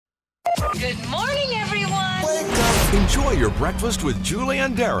Good morning, everyone. Wake up. Enjoy your breakfast with Julie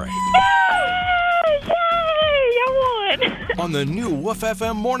and Derek Yay! I won. on the new Woof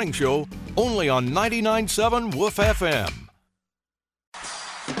FM morning show, only on 99.7 Woof FM.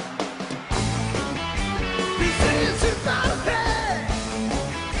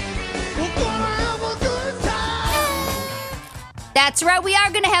 That's right, we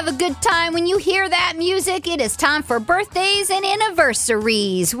are going to have a good time. When you hear that music, it is time for birthdays and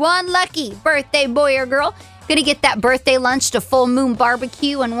anniversaries. One lucky birthday boy or girl going to get that birthday lunch to Full Moon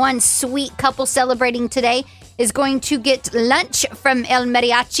Barbecue, and one sweet couple celebrating today is going to get lunch from El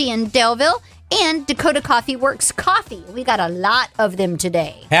Mariachi in Delville and Dakota Coffee Works coffee. We got a lot of them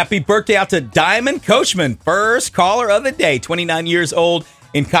today. Happy birthday out to Diamond Coachman, first caller of the day, 29 years old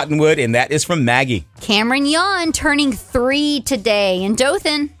in Cottonwood, and that is from Maggie. Cameron Yon turning 3 today in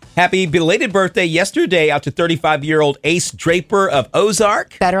Dothan. Happy belated birthday yesterday out to 35-year-old Ace Draper of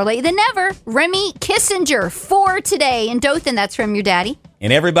Ozark. Better late than never. Remy Kissinger, 4 today in Dothan. That's from your daddy.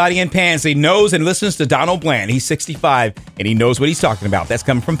 And everybody in Pansy knows and listens to Donald Bland. He's 65, and he knows what he's talking about. That's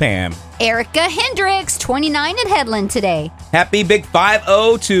coming from Pam. Erica Hendricks, 29 in Headland today. Happy big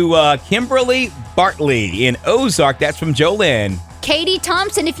 5-0 to Kimberly Bartley in Ozark. That's from Jolynn. Katie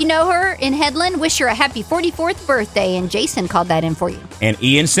Thompson, if you know her, in Headland, wish her a happy 44th birthday, and Jason called that in for you. And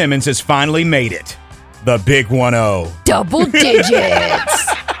Ian Simmons has finally made it. The big 1-0. Double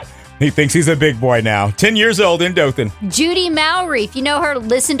digits. He thinks he's a big boy now. 10 years old in Dothan. Judy Mowry, if you know her,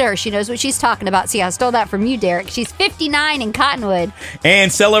 listen to her. She knows what she's talking about. See, I stole that from you, Derek. She's 59 in Cottonwood.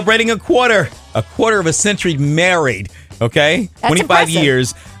 And celebrating a quarter of a century married. Okay? That's 25 impressive.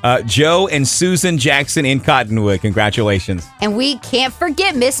 years. Joe and Susan Jackson in Cottonwood. Congratulations. And we can't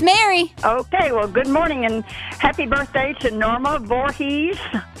forget Miss Mary. Okay, well, good morning and happy birthday to Norma Voorhees.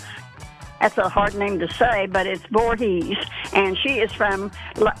 That's a hard name to say, but it's Voorhees. And she's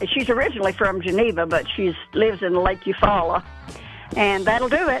originally from Geneva, but she lives in Lake Eufaula. And that'll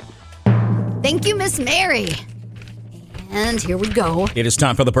do it. Thank you, Miss Mary. And here we go. It is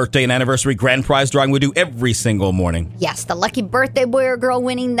time for the birthday and anniversary grand prize drawing we do every single morning. Yes, the lucky birthday boy or girl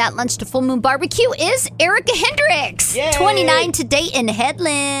winning that lunch to Full Moon Barbecue is Erica Hendricks. Yay! 29 today in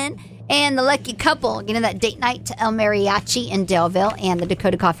Headland. And the lucky couple getting that date night to El Mariachi in Delville and the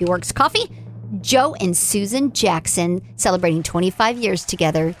Dakota Coffee Works coffee. Joe and Susan Jackson celebrating 25 years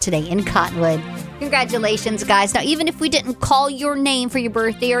together today in Cottonwood. Congratulations, guys. Now, even if we didn't call your name for your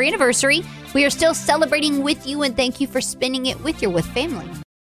birthday or anniversary, we are still celebrating with you, and thank you for spending it with your family.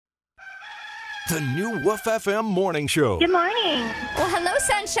 The new Woof FM morning show. Good morning. Well, hello,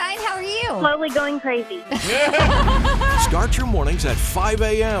 Sunshine. How are you? Slowly going crazy. Start your mornings at 5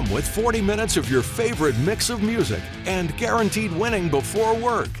 a.m. with 40 minutes of your favorite mix of music and guaranteed winning before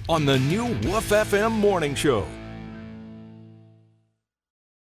work on the new Woof FM morning show.